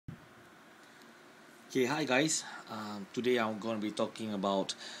Okay, hi guys. Today I'm going to be talking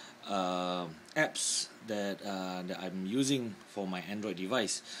about apps that I'm using for my Android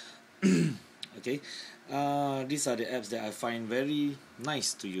device. Okay, these are the apps that I find very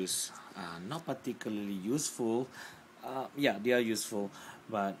nice to use. Not particularly useful. Yeah, they are useful,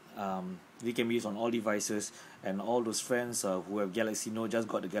 but they can be used on all devices. And all those friends who have Galaxy Note, just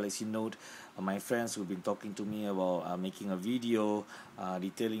got the Galaxy Note, my friends who've been talking to me about making a video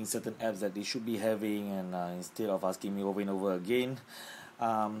detailing certain apps that they should be having, and instead of asking me over and over again,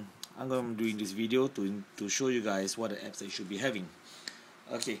 I'm going to be doing this video to show you guys what the apps that you should be having.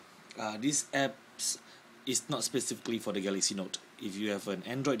 Okay, these apps is not specifically for the Galaxy Note. If you have an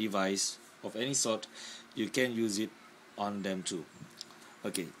Android device of any sort, you can use it on them too.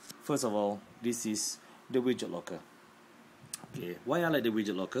 Okay, first of all, this is the Widgetlocker. Okay, why I like the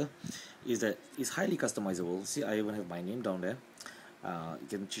Widgetlocker is that it's highly customizable. See, I even have my name down there. You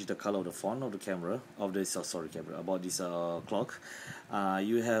can change the color of the font of the camera of this camera about this clock.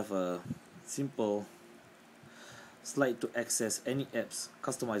 You have a simple slide to access any apps,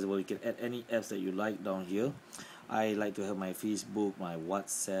 customizable. You can add any apps that you like down here. I like to have my Facebook, my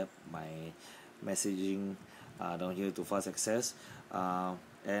WhatsApp, my messaging down here to fast access,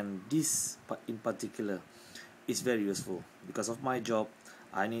 and this in particular is very useful because of my job.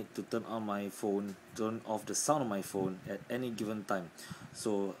 I need to turn on my phone, turn off the sound of my phone at any given time.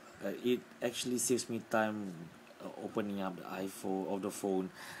 So it actually saves me time opening up the iPhone of the phone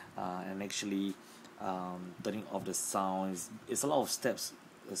and actually turning off the sound. It's a lot of steps.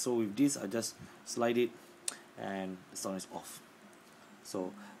 So with this, I just slide it and the sound is off.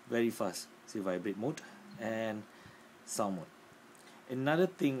 So very fast. See, vibrate mode and sound mode. Another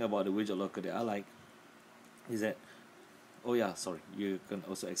thing about the Widgetlocker that I like is that, oh yeah, sorry, you can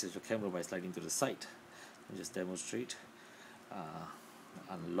also access your camera by sliding to the side. I'll just demonstrate.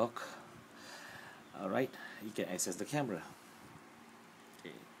 Unlock. Alright, you can access the camera.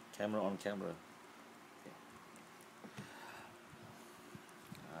 Okay, camera on camera. Okay.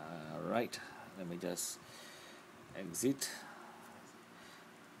 Alright, let me just exit.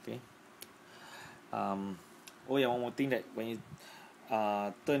 Okay. Oh yeah, one more thing, that when you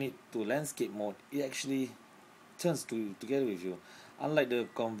turn it to landscape mode, it actually turns together with you, unlike the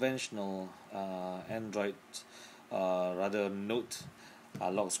conventional Android rather Note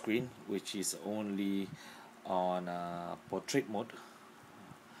lock screen, which is only on portrait mode.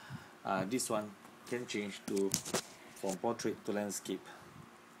 This one can change to from portrait to landscape.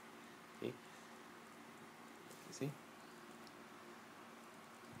 Okay, you see.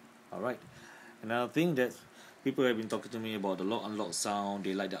 Alright, another thing that people have been talking to me about, the lock unlock sound.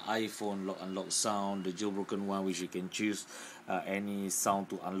 They like the iPhone lock unlock sound, the jailbroken one, which you can choose any sound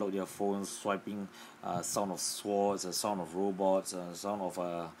to unlock their phone, swiping, sound of swords, a sound of robots, a sound of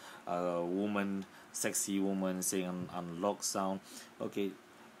a woman, sexy woman saying unlock sound. Okay,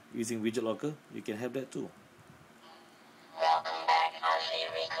 using Widgetlocker, you can have that too. Welcome back, Azlee,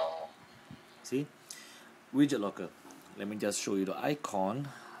 Rico. See, Widgetlocker. Let me just show you the icon.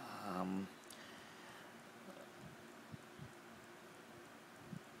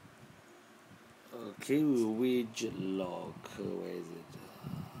 Okay, Widgetlocker, where is it?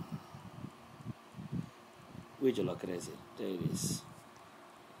 Widgetlocker, there's it. There it is.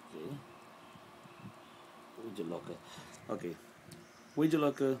 Okay, Widgetlocker. Okay,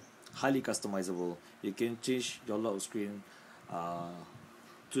 Widgetlocker, highly customizable. You can change your lock screen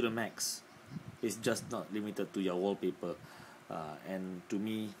to the max. It's just not limited to your wallpaper. And to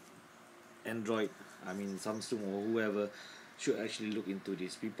me, Android, I mean Samsung or whoever, should actually look into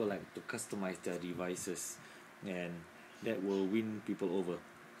this. People like to customize their devices, and that will win people over.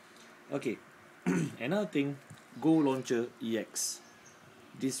 Okay, another thing, Go Launcher EX.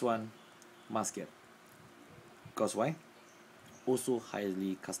 This one must get. Because why? Also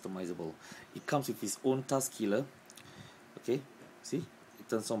highly customizable. It comes with its own task killer. Okay, see, it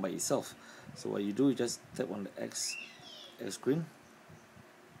turns on by itself. So what you do, you just tap on the X screen.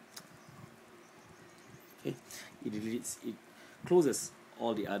 Okay, it deletes, it closes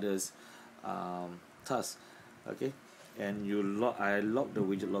all the others tasks. Okay, and I lock the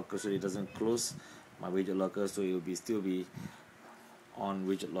Widgetlocker so it doesn't close my Widgetlocker, so it will still be on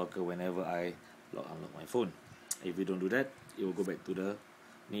Widgetlocker whenever I unlock my phone. If you don't do that, it will go back to the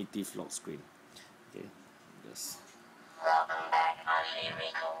native lock screen. Okay, just Welcome back, Azlee,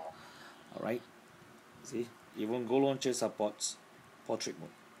 Rico. alright. See, even Go Launcher supports portrait mode.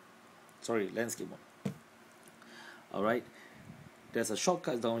 Sorry, landscape mode. Alright, there's a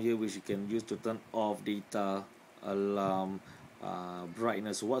shortcut down here which you can use to turn off data, alarm,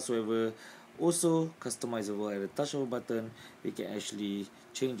 brightness, whatsoever. Also customizable. At the touch of a button, you can actually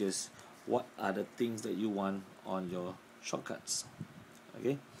changes what are the things that you want on your shortcuts.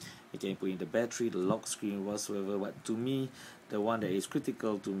 Okay, you can put in the battery, the lock screen, whatsoever, but to me, the one that is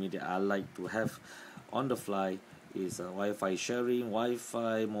critical to me that I like to have on the fly is Wi-Fi sharing,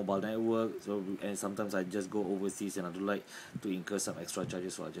 Wi-Fi, mobile network. So, and sometimes I just go overseas and I do like to incur some extra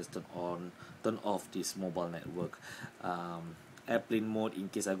charges, so I just turn off this mobile network. Airplane mode, in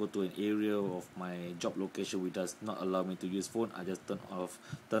case I go to an area of my job location which does not allow me to use phone, I just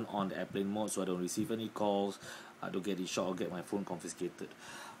turn on the airplane mode, so I don't receive any calls, I don't get it shot or get my phone confiscated.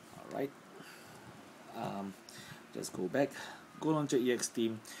 Alright, let's go back. Go Launcher EX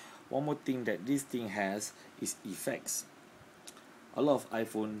team. One more thing that this thing has is effects. A lot of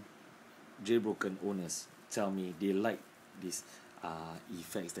iPhone jailbroken owners tell me they like these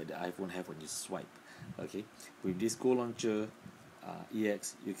effects that the iPhone have when you swipe. Okay, with this Go Launcher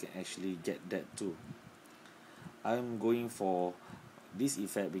EX, you can actually get that too. I'm going for this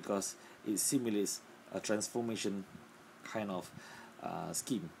effect because it simulates a transformation kind of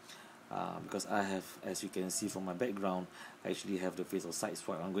scheme. Because I have, as you can see from my background, I actually have the face of side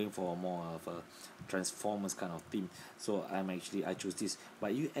swipe. I'm going for more of a Transformers kind of theme, so I chose this.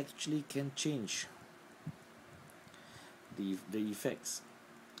 But you actually can change the effects.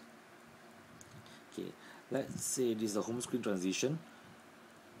 Okay, let's say this is the home screen transition.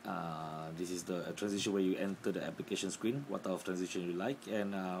 This is the transition where you enter the application screen, what type of transition you like,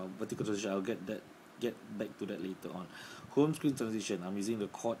 and vertical transition, I'll get back to that later on. Home screen transition, I'm using the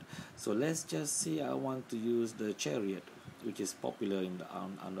chord, so let's just say I want to use the chariot, which is popular in the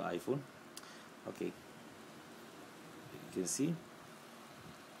on the iPhone. Okay, you can see,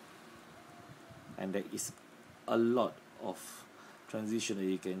 and there is a lot of transition that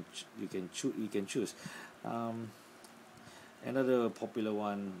you can choose. Another popular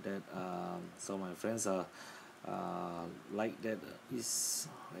one that some of my friends are like that is,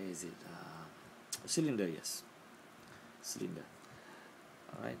 where is it? Cylinder, yes, cylinder.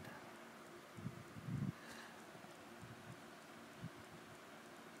 All right.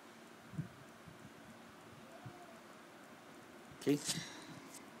 Okay,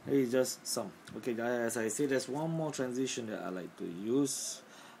 there is just some. Okay, as I say, there's one more transition that I like to use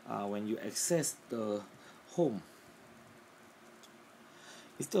when you access the home.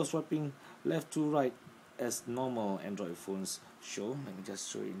 Instead of swiping left to right as normal Android phones show, let me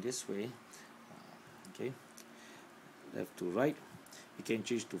just show it in this way. Okay, left to right, you can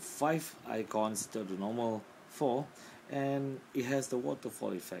change to 5 icons instead of the normal 4, and it has the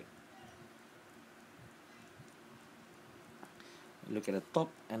waterfall effect. Look at the top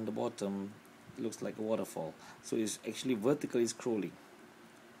and the bottom, it looks like a waterfall, so it's actually vertically scrolling.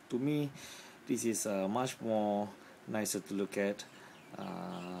 To me, this is much more nicer to look at,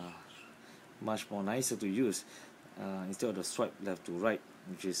 much more nicer to use, instead of the swipe left to right,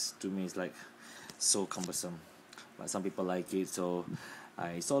 which is, to me, is like so cumbersome. But some people like it, so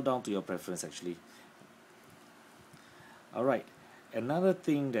it's all down to your preference actually. Alright, another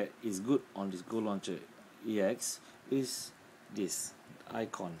thing that is good on this Go Launcher EX is this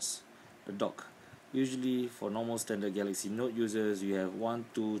icons, the dock. Usually for normal standard Galaxy Note users, you have 1,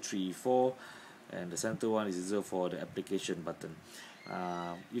 2, 3, 4, and the center one is reserved for the application button.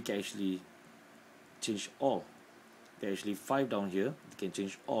 You can actually change all. There are actually 5 down here, you can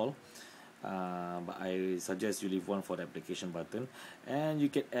change all, but I suggest you leave one for the application button, and you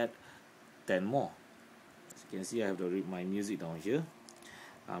can add 10 more. As you can see, I have my music down here,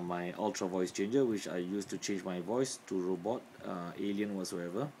 my ultra voice changer, which I use to change my voice to robot, alien,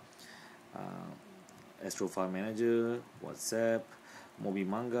 whatsoever, Astro File Manager, WhatsApp, Mobi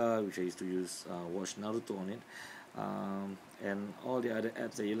Manga, which I used to use watch Naruto on it, and all the other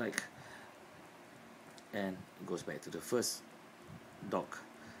apps that you like. And it goes back to the first dock.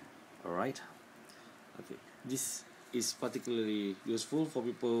 Alright, okay, this is particularly useful for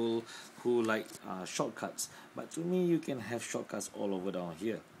people who like shortcuts, but to me, you can have shortcuts all over down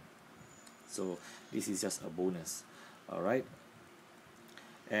here, so this is just a bonus. Alright,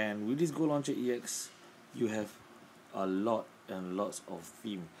 and with this Go Launcher EX, you have a lot and lots of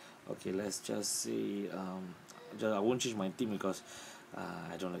theme. Okay, let's just say I won't change my theme because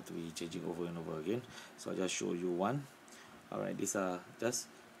I don't like to be changing over and over again, so I'll just show you one. Alright, these are just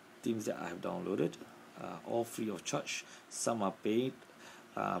themes that I have downloaded, all free of charge. Some are paid,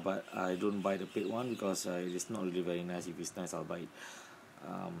 but I don't buy the paid one because it's not really very nice. If it's nice, I'll buy it.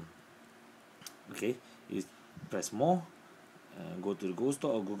 Okay, you press more, go to the Go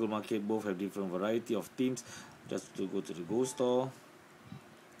Store or Google Market. Both have different variety of themes. Just to go to the Go Store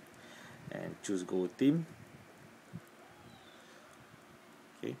and choose Go theme.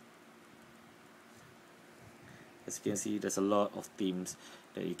 Okay, as you can see, there's a lot of themes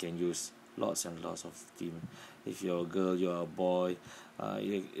that you can use lots and lots of theme. If you're a girl, you're a boy,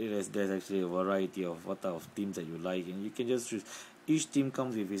 there's actually a variety of what type of themes that you like, and you can just choose. Each theme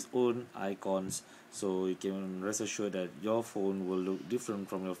comes with its own icons, so you can rest assured that your phone will look different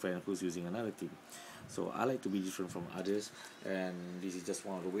from your friend who's using another theme. So I like to be different from others, and this is just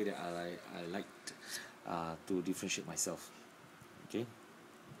one of the way that I liked to differentiate myself. Okay.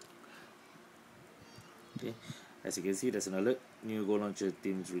 Okay, as you can see, there's an alert: new Go Launcher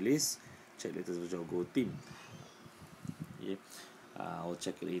themes release. Check latest version of Go theme. Yeah, I'll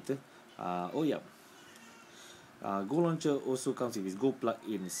check it later. Oh yeah, Go Launcher also comes with Go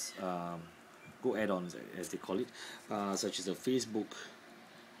plugins, Go add-ons as they call it, such as the Facebook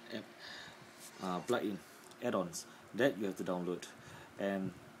app plugin add-ons that you have to download.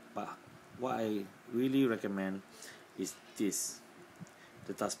 And but what I really recommend is this: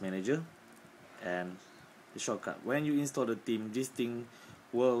 the task manager and the shortcut. When you install the theme, this thing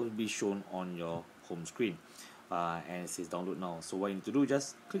will be shown on your home screen, and it says download now. So what you need to do,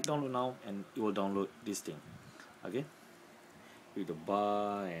 just click download now and it will download this thing. Okay, with the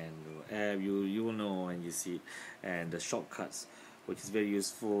bar and the app, you will know when you see it. And the shortcuts, which is very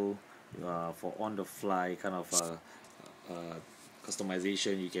useful for on the fly kind of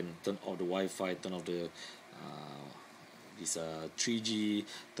customization. You can turn off the Wi-Fi, turn off the this 3G,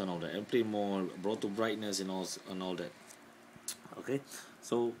 turn on the airplane mode, brought to brightness, and all that. Okay,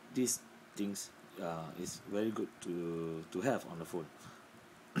 so these things is very good to have on the phone.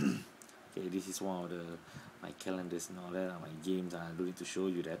 Okay, this is one of the my calendars and all that, my games. I don't need to show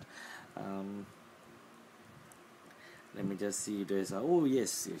you that. Let me just see if there's oh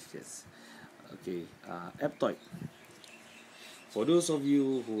yes. Okay, Aptoid. For those of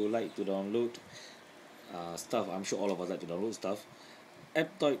you who like to download stuff, I'm sure all of us like to download stuff.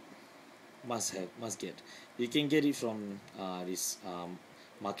 Aptoid must get. You can get it from this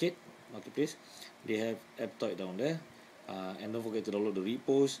marketplace. They have Aptoid down there, and don't forget to download the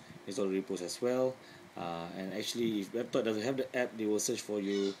repos. Install the repos as well. And actually, if Aptoid doesn't have the app, they will search for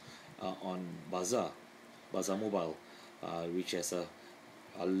you on Bazaar Mobile, which has a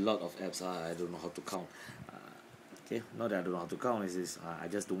lot of apps. I don't know how to count. Okay, not that I don't know how to count. I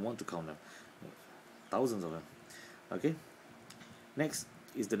just don't want to count them. Thousands of them. Okay. Next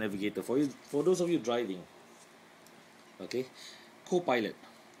is the navigator for those of you driving. Okay, copilot,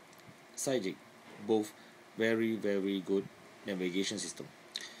 sygic, both very good navigation system.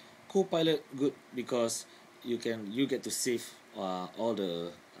 Copilot good because you get to save all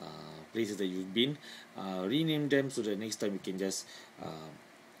the places that you've been, rename them so that next time you can just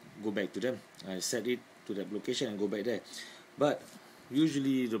go back to them, set it to that location and go back there. But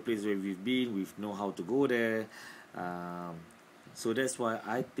usually the place where we've been, we know how to go there. So that's why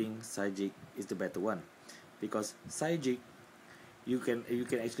I think sygic is the better one, because sygic you can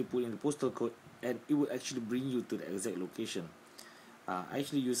actually put in the postal code and it will actually bring you to the exact location. I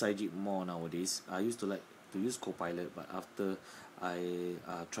actually use sygic more nowadays. I used to like to use copilot, but after I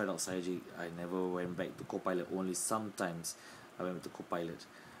tried out sygic, I never went back to copilot. Only sometimes I went to copilot.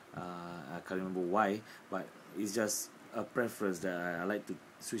 I can't remember why, but it's just a preference that I like to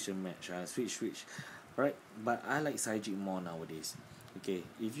switch and match. Switch. Right, but I like sygic more nowadays. Okay,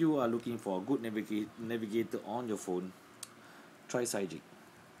 if you are looking for a good navigator on your phone, try sygic.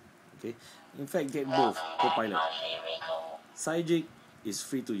 Okay, in fact, get both. Copilot, sygic is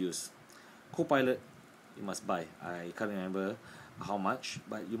free to use. Copilot, you must buy. I can't remember how much,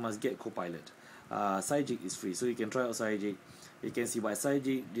 but you must get copilot. Sygic is free, so you can try out sygic. You can see by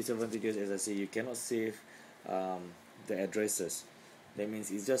sygic disadvantages, as I say, you cannot save the addresses. That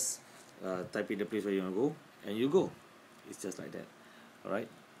means it's just type in the place where you want to go and you go. It's just like that. Alright,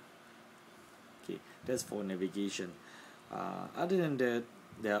 okay, that's for navigation. Other than that,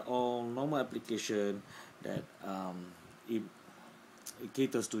 they are all normal application that it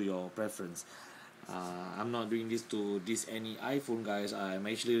caters to your preference. I'm not doing this to diss any iPhone guys. I'm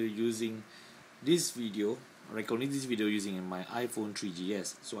actually using this video, recording this video using my iPhone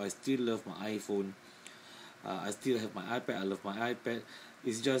 3GS. So I still love my iPhone. I still have my iPad. I love my iPad.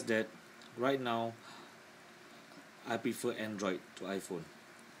 It's just that right now I prefer Android to iPhone.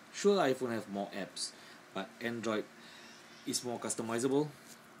 Sure, iPhone have more apps, but Android is more customizable,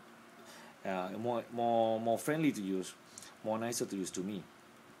 more friendly to use, more nicer to use to me.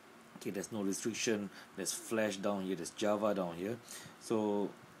 Okay, there's no restriction. There's Flash down here. There's Java down here. So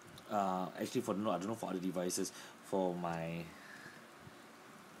actually, I don't know for other devices. For my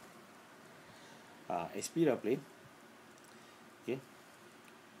Xperia plane, okay,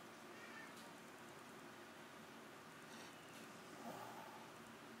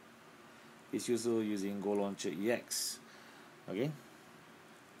 it's also using Go Launcher EX. Okay,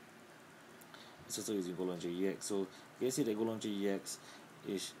 it's also using GoLauncher EX. So you can see that GoLauncher EX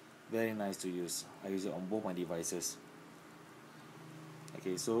is very nice to use. I use it on both my devices.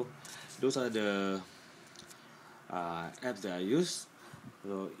 Okay, so those are the apps that I use.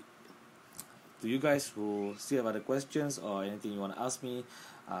 So to you guys who still have other questions or anything you want to ask me,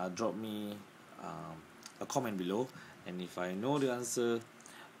 drop me a comment below, and if I know the answer,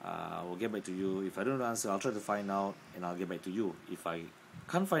 I will get back to you. If I don't know the answer, I'll try to find out and I'll get back to you. If I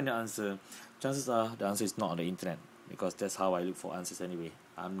can't find the answer, chances are the answer is not on the internet, because that's how I look for answers anyway.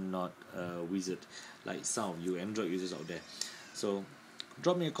 I'm not a wizard like some of you Android users out there. So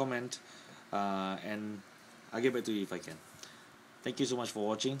drop me a comment, and I'll get back to you if I can. Thank you so much for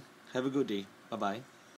watching. Have a good day. Bye bye.